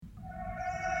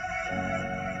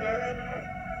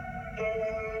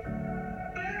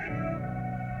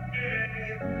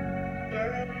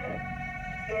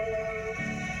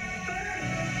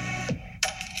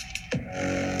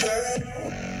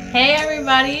Hey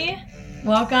everybody,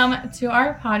 welcome to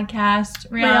our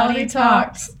podcast, Reality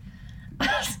Talks.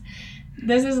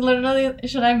 This is literally,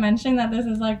 should I mention that this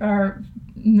is like our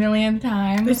millionth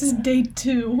time? This is day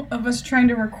 2 of us trying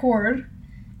to record.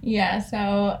 Yeah,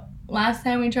 so last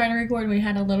time we tried to record, we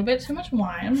had a little bit too much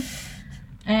wine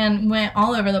and went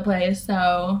all over the place,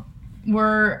 so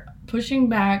we're pushing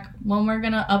back when we're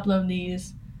going to upload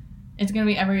these. It's going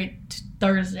to be every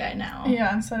Thursday now.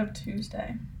 Yeah, instead of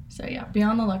Tuesday. So yeah, be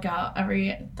on the lookout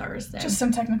every Thursday. Just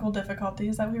some technical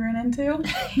difficulties that we ran into.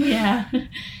 Yeah.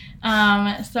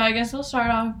 So I guess we'll start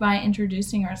off by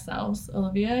introducing ourselves.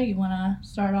 Olivia, you want to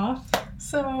start off?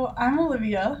 So I'm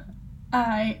Olivia.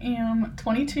 I am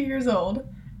 22 years old,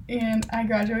 and I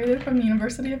graduated from the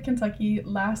University of Kentucky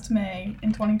last May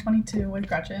in 2022 with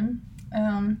Gretchen.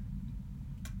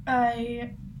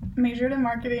 I majored in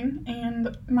marketing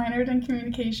and minored in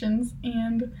communications,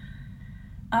 and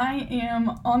I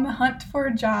am on the hunt for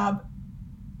a job.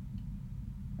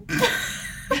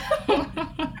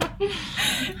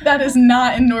 That is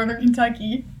not in Northern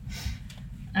Kentucky.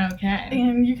 Okay.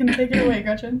 And you can take it away,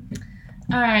 Gretchen.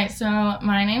 All right, so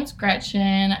my name's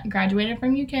Gretchen. Graduated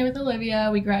from UK with Olivia.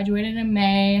 We graduated in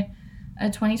May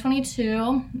of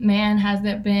 2022. Man, has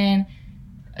it been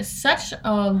such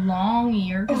a long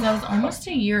year, because that was almost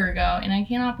a year ago, and I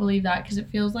cannot believe that because it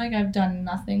feels like I've done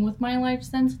nothing with my life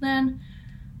since then.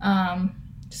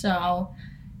 So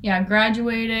yeah,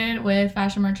 graduated with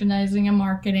fashion merchandising and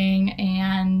marketing,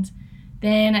 and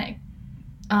then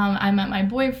I met my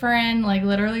boyfriend like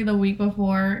literally the week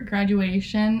before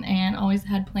graduation, and always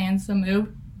had plans to move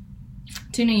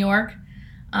to New York.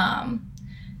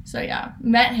 So yeah,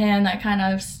 met him. That kind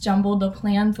of stumbled the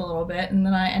plans a little bit, and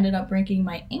then I ended up breaking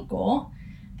my ankle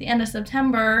at the end of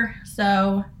September.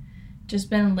 So just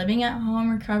been living at home,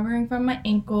 recovering from my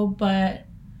ankle, but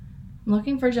I'm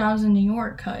looking for jobs in New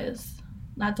York because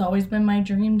that's always been my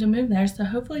dream to move there. So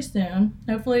hopefully soon.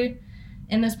 Hopefully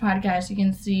in this podcast you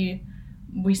can see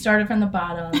we started from the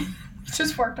bottom.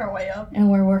 Just worked our way up.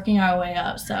 And we're working our way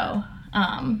up. So,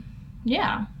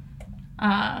 yeah.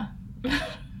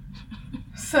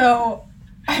 So,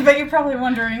 I bet you're probably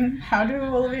wondering, how do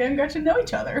Olivia and Gretchen know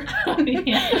each other?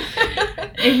 Yeah.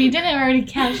 If you didn't already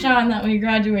catch on that we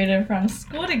graduated from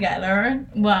school together,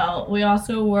 well, we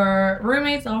also were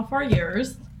roommates all 4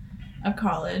 years of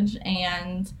college,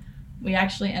 and we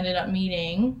actually ended up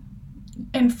meeting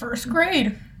in first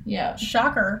grade. Yeah.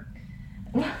 Shocker.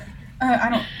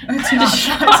 It's not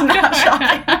shocking.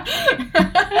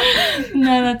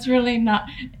 No, that's really not.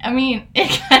 I mean,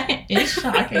 it kind of is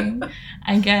shocking,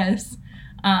 I guess.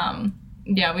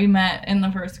 Yeah, we met in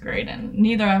the first grade, and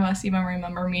neither of us even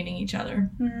remember meeting each other.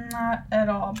 Not at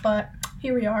all, but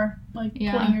here we are, like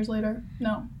 20 years later.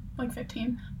 No, like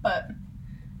 15, but.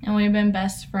 And we've been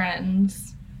best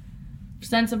friends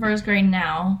since the first grade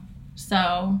now,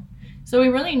 so we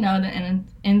really know the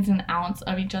ins and outs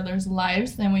of each other's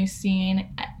lives, and we've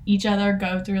seen each other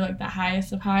go through like the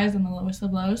highest of highs and the lowest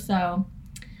of lows. So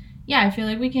yeah, I feel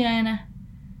like we can,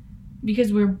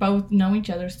 because we both know each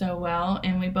other so well,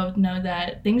 and we both know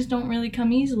that things don't really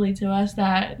come easily to us,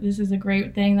 that this is a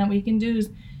great thing that we can do, is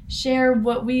share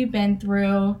what we've been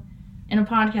through in a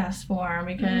podcast form,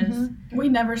 because we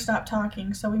never stop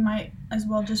talking, so we might as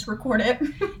well just record it.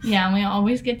 Yeah, and we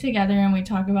always get together and we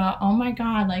talk about, oh my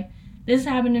god, like this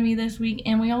happened to me this week,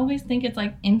 and we always think it's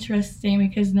like interesting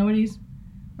because nobody's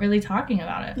really talking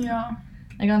about it. Yeah.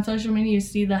 Like on social media, you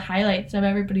see the highlights of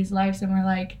everybody's lives, and we're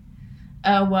like,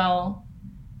 oh well,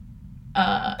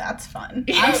 that's fun.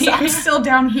 I'm still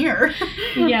down here.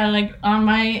 Yeah, like on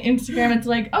my Instagram, it's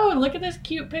like, oh, look at this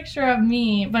cute picture of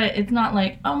me, but it's not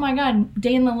like, oh my god,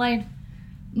 day in the life,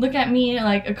 look at me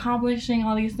like accomplishing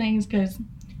all these things, because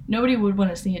nobody would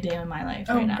want to see a day in my life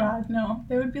right now. Oh god, no.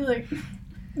 They would be like,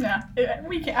 nah,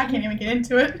 I can't even get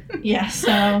into it. Yeah,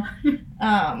 so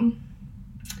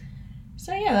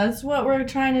yeah, that's what we're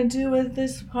trying to do with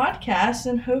this podcast,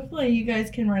 and hopefully you guys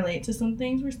can relate to some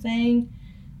things we're saying,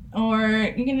 or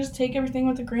you can just take everything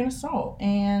with a grain of salt,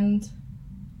 and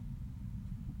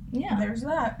yeah. There's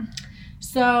that.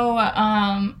 So,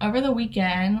 over the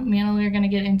weekend, me and Olivia are going to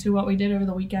get into what we did over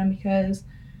the weekend, because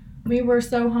we were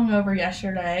so hungover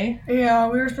yesterday. Yeah,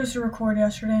 we were supposed to record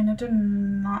yesterday, and it did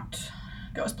not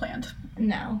go as planned.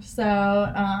 No. So,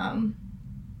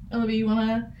 Olivia, you want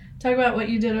to talk about what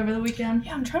you did over the weekend?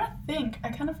 Yeah, I'm trying to think. I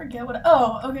kind of forget what...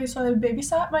 Oh, okay, so I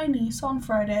babysat my niece on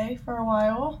Friday for a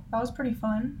while. That was pretty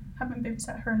fun. Haven't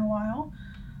babysat her in a while.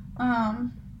 I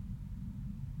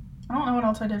don't know what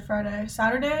else I did Friday.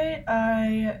 Saturday,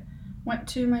 I went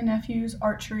to my nephew's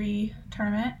archery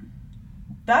tournament.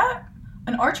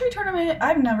 An archery tournament,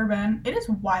 I've never been. It is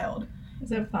wild.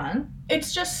 Is it fun?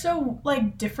 It's just so,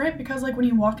 like, different because, like, when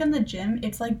you walk in the gym,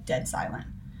 it's, like, dead silent.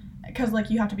 Because, like,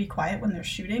 you have to be quiet when they're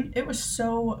shooting. It was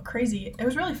so crazy. It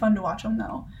was really fun to watch them,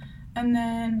 though. And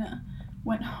then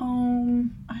went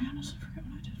home. I honestly forget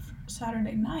what I did for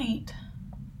Saturday night.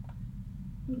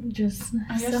 Just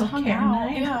I guess hung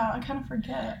out. Night. Yeah, I kind of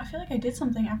forget. I feel like I did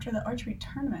something after the archery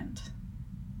tournament.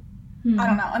 I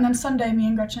don't know. And then Sunday, me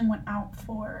and Gretchen went out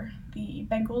for the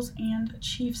Bengals and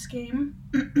Chiefs game.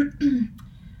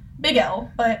 Big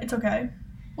L, but it's okay.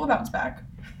 We'll bounce back.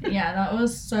 Yeah, that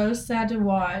was so sad to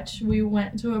watch. We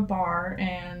went to a bar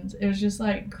and it was just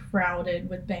like crowded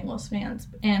with Bengals fans.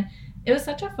 And it was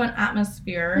such a fun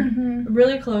atmosphere. Mm-hmm.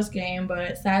 Really close game,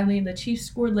 but sadly the Chiefs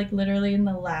scored like literally in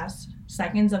the last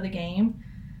seconds of the game.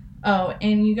 Oh,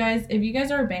 and you guys, if you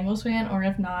guys are a Bengals fan or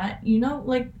if not, you know,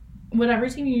 like whatever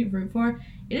team you root for,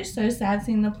 it is so sad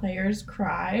seeing the players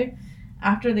cry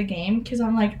after the game because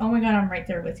I'm like, oh my God, I'm right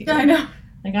there with you. I know.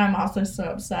 Like, I'm also so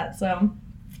upset. So,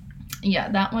 yeah,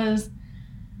 that was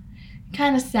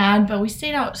kind of sad, but we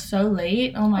stayed out so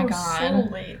late. Oh my God. So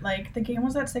late. Like, the game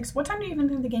was at 6. What time do you even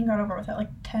think the game got over with? At like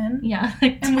 10? Yeah,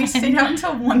 like 10. And we stayed out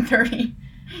until 1:30.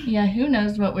 Yeah, who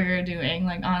knows what we were doing.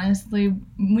 Like, honestly,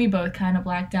 we both kind of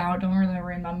blacked out. Don't really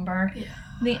remember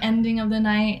the ending of the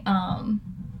night.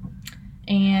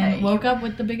 And woke up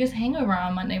with the biggest hangover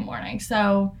on Monday morning.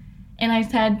 So, and I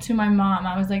said to my mom,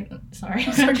 I was like, sorry.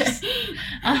 Okay.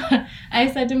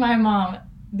 I said to my mom,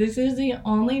 this is the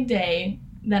only day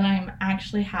that I'm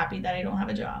actually happy that I don't have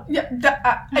a job. Yeah,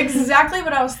 exactly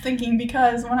what I was thinking,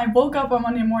 because when I woke up on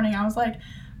Monday morning, I was like,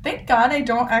 thank God I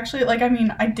don't actually, like, I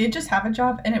mean, I did just have a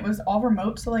job, and it was all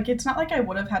remote, so, like, it's not like I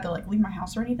would have had to, like, leave my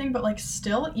house or anything, but, like,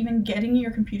 still, even getting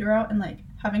your computer out and, like,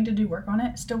 having to do work on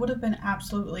it still would have been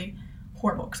absolutely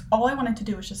horrible, because all I wanted to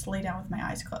do was just lay down with my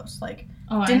eyes closed. Like,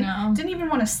 I know. Didn't even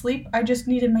want to sleep. I just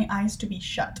needed my eyes to be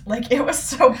shut. Like, it was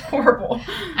so horrible.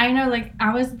 I know, like,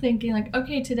 I was thinking, like,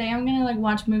 okay, today I'm gonna, like,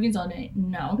 watch movies all day.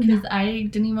 No, because I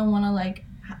didn't even want to, like,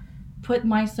 put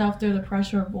myself through the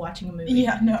pressure of watching a movie.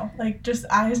 Yeah, no, like, just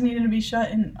eyes needed to be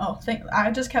shut, and I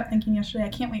just kept thinking yesterday, I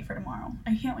can't wait for tomorrow.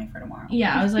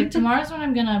 Yeah, I was like, tomorrow's when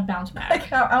I'm gonna bounce back.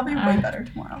 Like, I'll be way better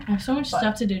tomorrow. I have so much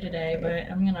stuff to do today, but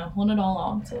I'm gonna hold it all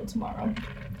on until tomorrow.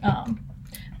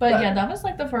 But yeah, that was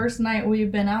like the first night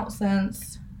we've been out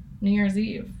since New Year's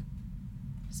Eve.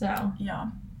 So. Yeah.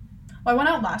 Well, I went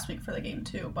out last week for the game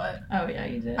too, but... Oh, yeah,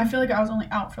 you did. I feel like I was only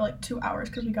out for like 2 hours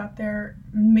because we got there,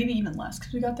 maybe even less,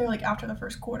 because we got there like after the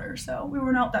first quarter, so we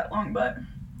weren't out that long, but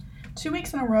 2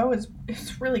 weeks in a row is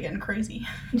really getting crazy.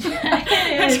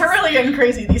 It's really getting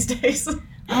crazy these days.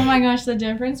 Oh my gosh, the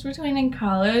difference between in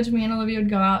college, me and Olivia would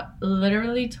go out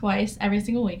literally twice every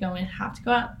single week, and we'd have to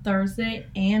go out Thursday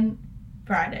and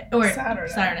Friday. Or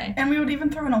Saturday. And we would even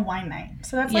throw in a wine night.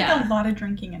 So that's like a lot of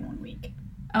drinking in 1 week.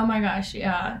 Oh my gosh,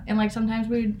 yeah. And like sometimes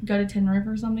we'd go to Tin Roof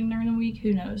or something during the week,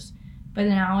 who knows. But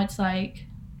now it's like...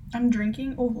 I'm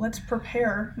drinking? Oh, let's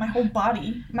prepare my whole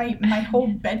body, my whole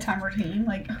bedtime routine.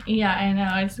 Like... Yeah, I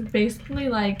know. It's basically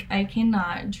like I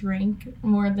cannot drink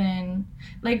more than...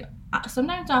 Like,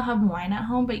 sometimes I'll have wine at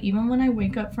home, but even when I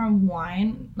wake up from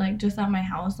wine, like just at my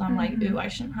house, I'm like, ooh, I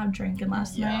shouldn't have drinking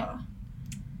last night.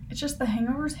 It's just the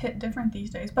hangovers hit different these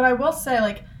days. But I will say,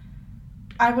 like,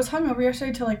 I was hungover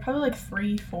yesterday till like probably like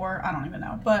 3, 4, I don't even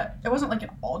know. But it wasn't like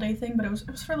an all day thing, but it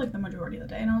was for like the majority of the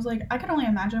day. And I was like, I could only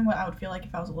imagine what I would feel like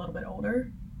if I was a little bit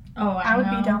older. Oh, I would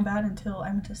be down bad until I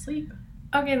went to sleep.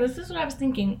 Okay, this is what I was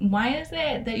thinking. Why is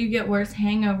it that you get worse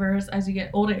hangovers as you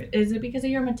get older? Is it because of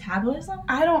your metabolism?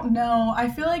 I don't know. I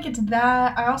feel like it's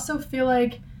that. I also feel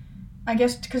like, I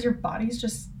guess because your body's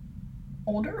just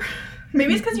older.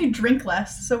 Maybe it's because you drink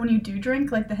less. So when you do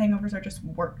drink, like the hangovers are just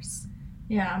worse.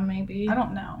 Yeah, maybe. I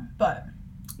don't know, but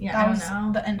yeah, that was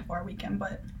the end of our weekend.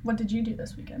 But what did you do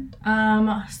this weekend?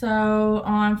 So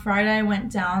on Friday I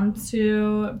went down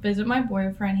to visit my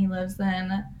boyfriend. He lives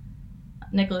in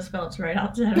Nicholas Phillips, right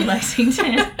outside of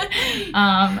Lexington.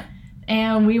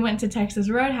 And we went to Texas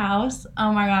Roadhouse.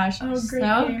 Oh my gosh, so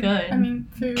game. Good. I mean,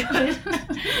 food.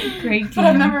 Great game. But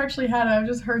I've never actually had it. I've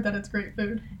just heard that it's great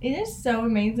food. It is so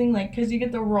amazing, like, because you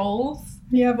get the rolls.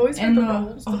 Yeah, I've always heard the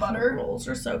rolls, the butter. The rolls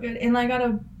are so good. And I got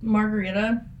a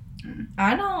margarita.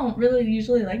 I don't really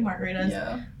usually like margaritas.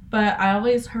 Yeah. But I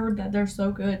always heard that they're so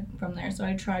good from there, so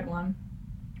I tried one.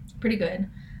 Pretty good.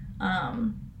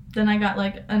 Then I got,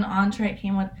 like, an entree. It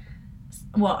came with...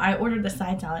 Well, I ordered the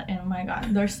side salad, and oh my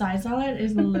god, their side salad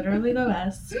is literally the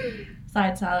best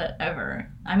side salad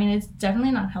ever. I mean, it's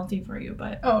definitely not healthy for you,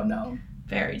 but... Oh, no.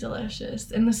 Very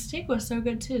delicious. And the steak was so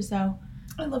good, too, so...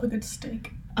 I love a good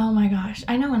steak. Oh my gosh,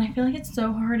 I know, and I feel like it's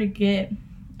so hard to get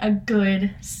a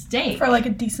good steak. For, like, a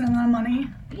decent amount of money.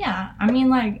 Yeah. I mean,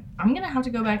 like, I'm going to have to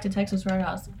go back to Texas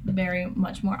Roadhouse very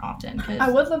much more often. Cause, I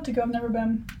would love to go. I've never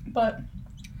been, but...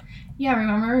 Yeah,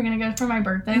 remember we were going to go for my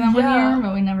birthday that one year,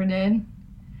 but we never did.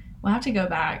 We'll have to go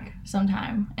back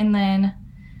sometime. And then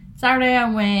Saturday I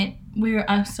went,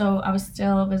 I was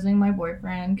still visiting my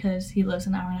boyfriend because he lives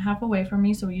an hour and a half away from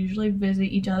me, so we usually visit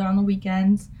each other on the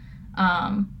weekends.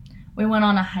 We went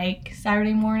on a hike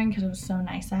Saturday morning because it was so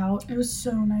nice out. It was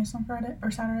so nice on Friday,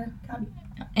 or Saturday. God.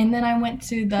 And then I went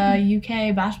to the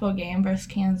UK basketball game versus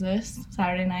Kansas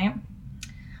Saturday night.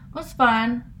 It was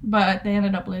fun, but they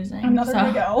ended up losing. Another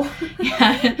big L.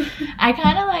 Yeah. I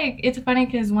kind of like, it's funny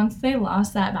because once they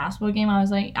lost that basketball game, I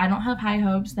was like, I don't have high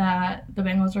hopes that the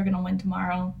Bengals are going to win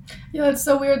tomorrow. Yeah, it's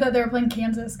so weird that they were playing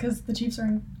Kansas because the Chiefs are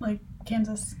in, like,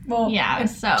 Kansas. Well, yeah,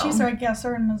 so. Chiefs are, I guess,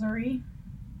 are in Missouri.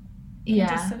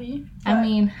 Kansas City. But... I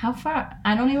mean, how far?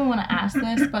 I don't even want to ask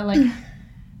this, but, like,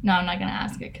 no, I'm not going to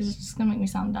ask it because it's just going to make me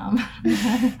sound dumb.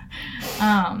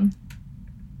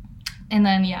 And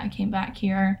then, I came back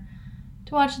here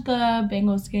to watch the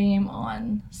Bengals game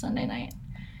on Sunday night.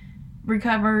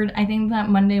 Recovered. I think that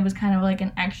Monday was kind of like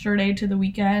an extra day to the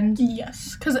weekend.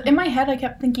 Yes, because in my head I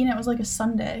kept thinking it was like a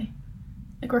Sunday.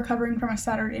 Like recovering from a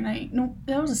Saturday night. No,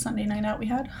 that was a Sunday night out we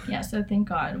had. Yeah, so thank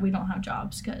God we don't have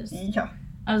jobs because yeah.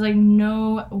 I was like,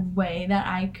 no way that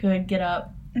I could get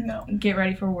up, get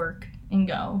ready for work, and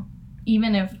go.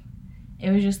 Even if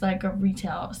it was just like a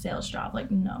retail sales job. Like,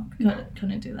 no,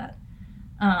 couldn't do that.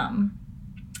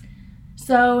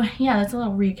 So that's a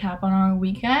little recap on our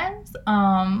weekends.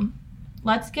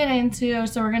 Let's get into,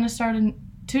 so we're going to start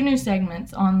 2 new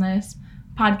segments on this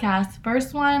podcast.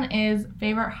 First one is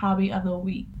favorite hobby of the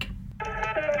week.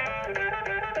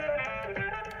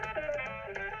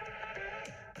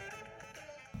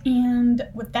 And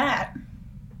with that,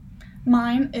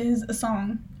 mine is a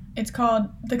song. It's called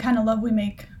The Kind of Love We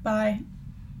Make by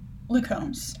Luke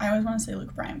Combs. I always want to say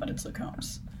Luke Bryan, but it's Luke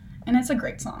Combs. And it's a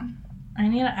great song. I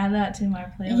need to add that to my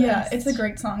playlist. Yeah, it's a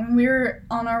great song. When we were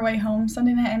on our way home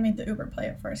Sunday night, I made the Uber play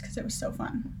it first because it was so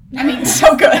fun. I mean,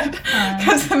 so good.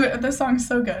 Because the song's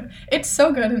so good. It's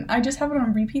so good, and I just have it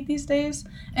on repeat these days.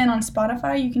 And on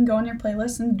Spotify, you can go on your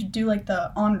playlist and do, like,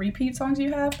 the on-repeat songs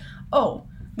you have. Oh,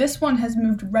 this one has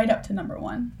moved right up to number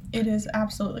 1. It is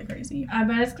absolutely crazy. I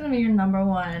bet it's going to be your number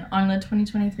 1 on the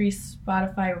 2023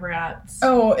 Spotify Wrapped.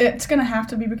 Oh, it's going to have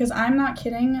to be because I'm not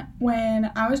kidding.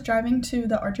 When I was driving to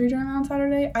the archery gym on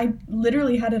Saturday, I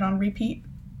literally had it on repeat.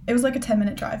 It was like a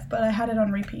 10-minute drive, but I had it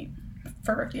on repeat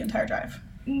for the entire drive.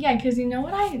 Yeah, because you know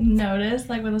what I noticed,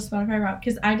 like, with the Spotify Wrapped?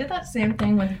 Because I did that same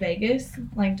thing with Vegas,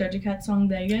 like Doja Cat's song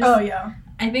Vegas. Oh, yeah.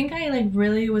 I think I, like,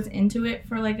 really was into it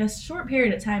for, like, a short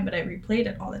period of time, but I replayed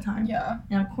it all the time. Yeah.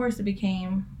 And, of course, it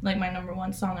became, like, my number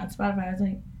 1 song on Spotify. I was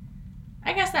like,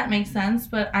 I guess that makes sense,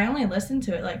 but I only listened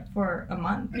to it, like, for a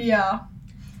month. Yeah.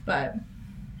 But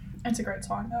it's a great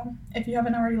song, though. If you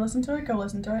haven't already listened to it, go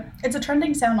listen to it. It's a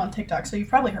trending sound on TikTok, so you've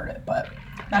probably heard it, but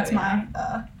that's my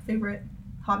favorite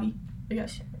hobby, I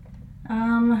guess.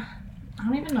 I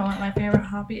don't even know what my favorite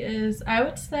hobby is. I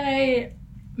would say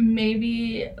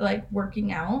maybe, like,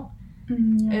 working out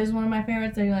is one of my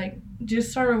favorites. I, like,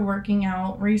 just started working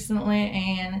out recently,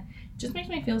 and it just makes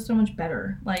me feel so much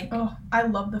better. Like, oh, I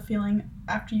love the feeling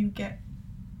after you get,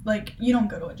 like, you don't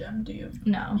go to a gym, do you?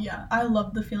 No. Yeah, I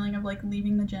love the feeling of, like,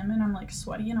 leaving the gym, and I'm, like,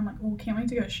 sweaty, and I'm like, oh, can't wait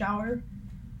to go shower.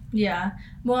 Yeah.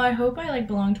 Well, I hope I, like,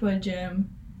 belong to a gym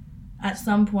at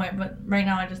some point, but right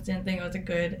now I just didn't think it was a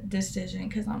good decision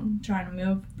because I'm trying to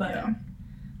move. But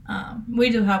we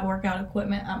do have workout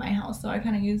equipment at my house, so I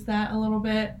kind of use that a little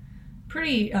bit.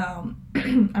 Pretty, I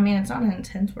mean, it's not an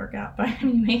intense workout by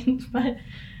any means, but,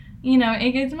 you know,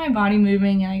 it gets my body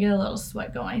moving and I get a little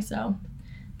sweat going, so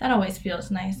that always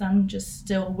feels nice. I'm just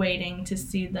still waiting to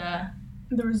see the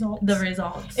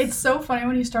results. It's so funny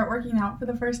when you start working out for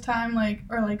the first time, like,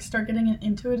 or, like, start getting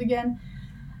into it again.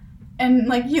 And,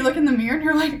 like, you look in the mirror and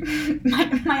you're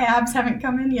like, my abs haven't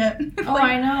come in yet. Oh, like,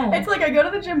 I know. It's like I go to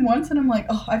the gym once and I'm like,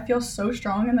 oh, I feel so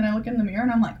strong. And then I look in the mirror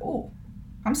and I'm like, oh,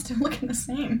 I'm still looking the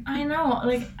same. I know.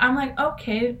 Like, I'm like,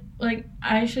 okay, like,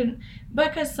 I should.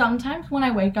 Because sometimes when I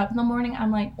wake up in the morning,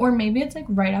 I'm like, or maybe it's, like,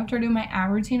 right after I do my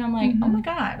ab routine, I'm like, oh, my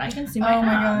God, I can see my abs. Oh,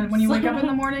 my God. When you wake up in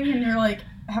the morning and you're, like,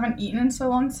 haven't eaten in so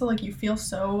long, so, like, you feel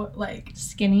so, like...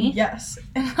 skinny? Yes.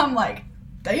 And I'm like...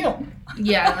 damn.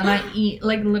 Yeah, and then I eat,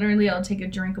 like, literally I'll take a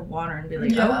drink of water and be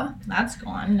like, oh, that's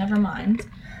gone, never mind.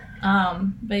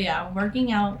 But yeah,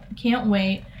 working out, can't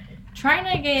wait.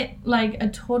 Trying to get, like, a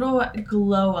total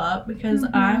glow up because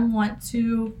I want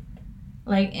to,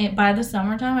 like, by the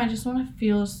summertime, I just want to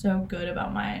feel so good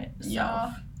about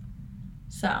myself.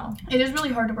 So it is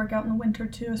really hard to work out in the winter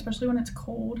too, especially when it's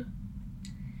cold.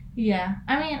 Yeah.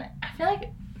 I mean, I feel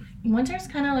like winter's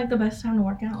kind of like the best time to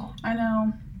work out. I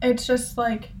know. It's just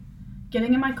like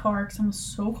getting in my car because I'm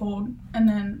so cold, and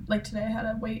then like today I had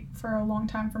to wait for a long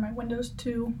time for my windows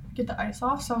to get the ice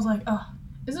off, so I was like, ugh,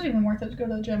 is it even worth it to go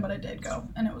to the gym? But I did go,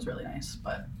 and it was really nice,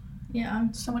 but yeah,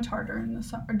 it's so much harder in the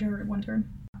summer, during winter.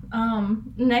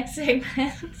 Next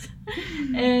segment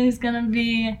is gonna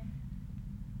be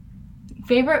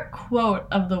favorite quote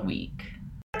of the week.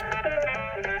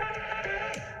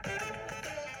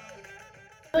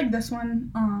 I like this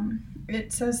one.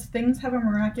 It says, things have a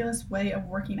miraculous way of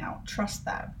working out. Trust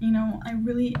that. You know, I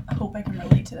really hope I can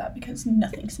relate to that because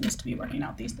nothing seems to be working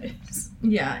out these days.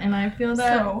 Yeah, and I feel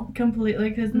that completely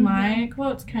because my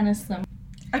quote's kind of similar.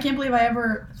 I can't believe I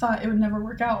ever thought it would never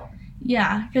work out.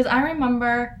 Yeah, because I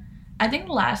remember, I think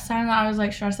the last time that I was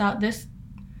like stressed out, it's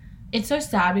so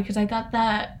sad because I thought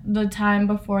that the time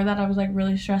before that I was like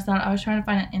really stressed out. I was trying to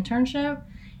find an internship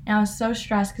and I was so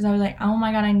stressed because I was like, oh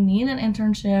my god, I need an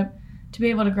internship to be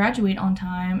able to graduate on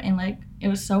time, and like it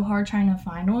was so hard trying to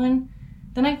find one.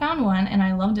 Then I found one and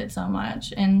I loved it so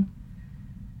much,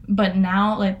 but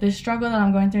now like the struggle that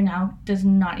I'm going through now does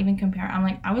not even compare. I'm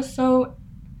like, I was so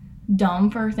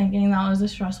dumb for thinking that was a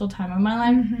stressful time of my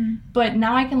life, but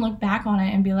now I can look back on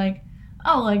it and be like,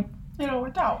 oh, like it all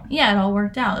worked out. Yeah, it all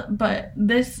worked out. But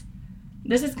this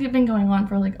has been going on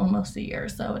for like almost a year,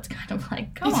 so it's kind of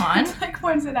like, come on. It's like,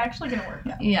 when's it actually gonna work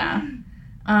out? Yeah.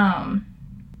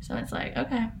 So it's like,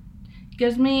 okay.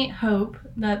 Gives me hope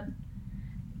that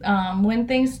when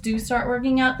things do start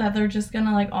working out, that they're just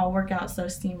gonna like all work out so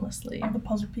seamlessly. All the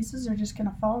puzzle pieces are just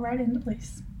gonna fall right into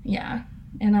place. Yeah.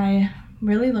 And I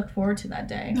really look forward to that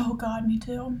day. Oh god, me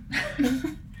too.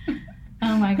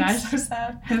 Oh my gosh. So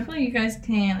sad. Hopefully you guys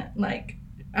can, like,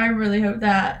 I really hope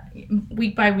that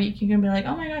week by week you can be like,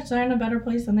 oh my gosh, they're in a better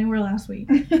place than they were last week.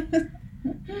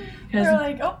 They're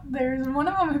like, oh, there's one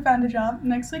of them who found a job.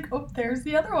 Next week, oh, there's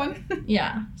the other one.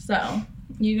 Yeah, so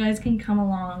you guys can come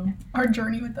along. Our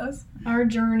journey with us. Our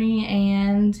journey,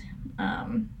 and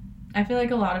I feel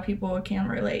like a lot of people can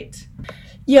relate.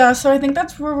 Yeah, so I think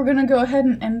that's where we're going to go ahead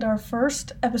and end our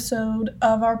first episode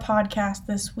of our podcast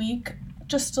this week.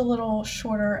 Just a little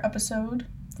shorter episode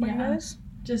for you guys.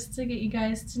 Just to get you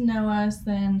guys to know us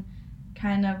and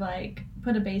kind of like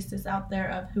put a basis out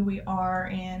there of who we are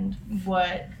and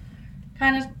what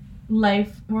kind of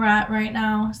life we're at right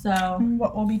now. So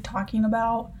what we'll be talking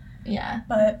about. Yeah.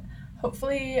 But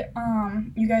hopefully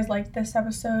you guys liked this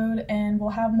episode, and we'll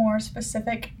have more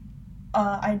specific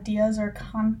ideas or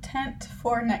content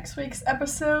for next week's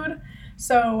episode.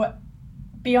 So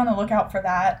be on the lookout for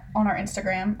that on our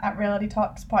Instagram at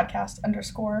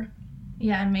realitytalkspodcast_.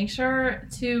 Yeah, and make sure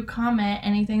to comment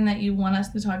anything that you want us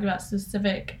to talk about,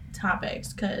 specific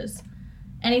topics, because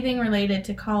anything related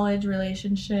to college,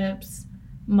 relationships,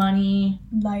 money,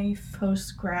 life,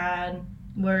 post-grad,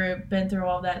 we've been through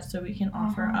all that, so we can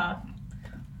offer up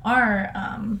our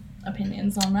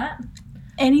opinions on that.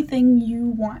 Anything you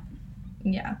want.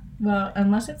 Yeah, well,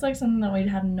 unless it's like something that we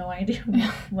have no idea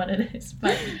what it is,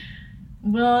 but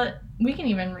we can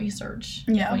even research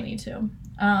if we need to.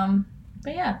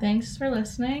 But yeah, thanks for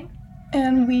listening.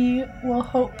 And we will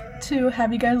hope to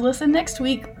have you guys listen next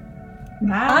week.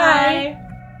 Bye.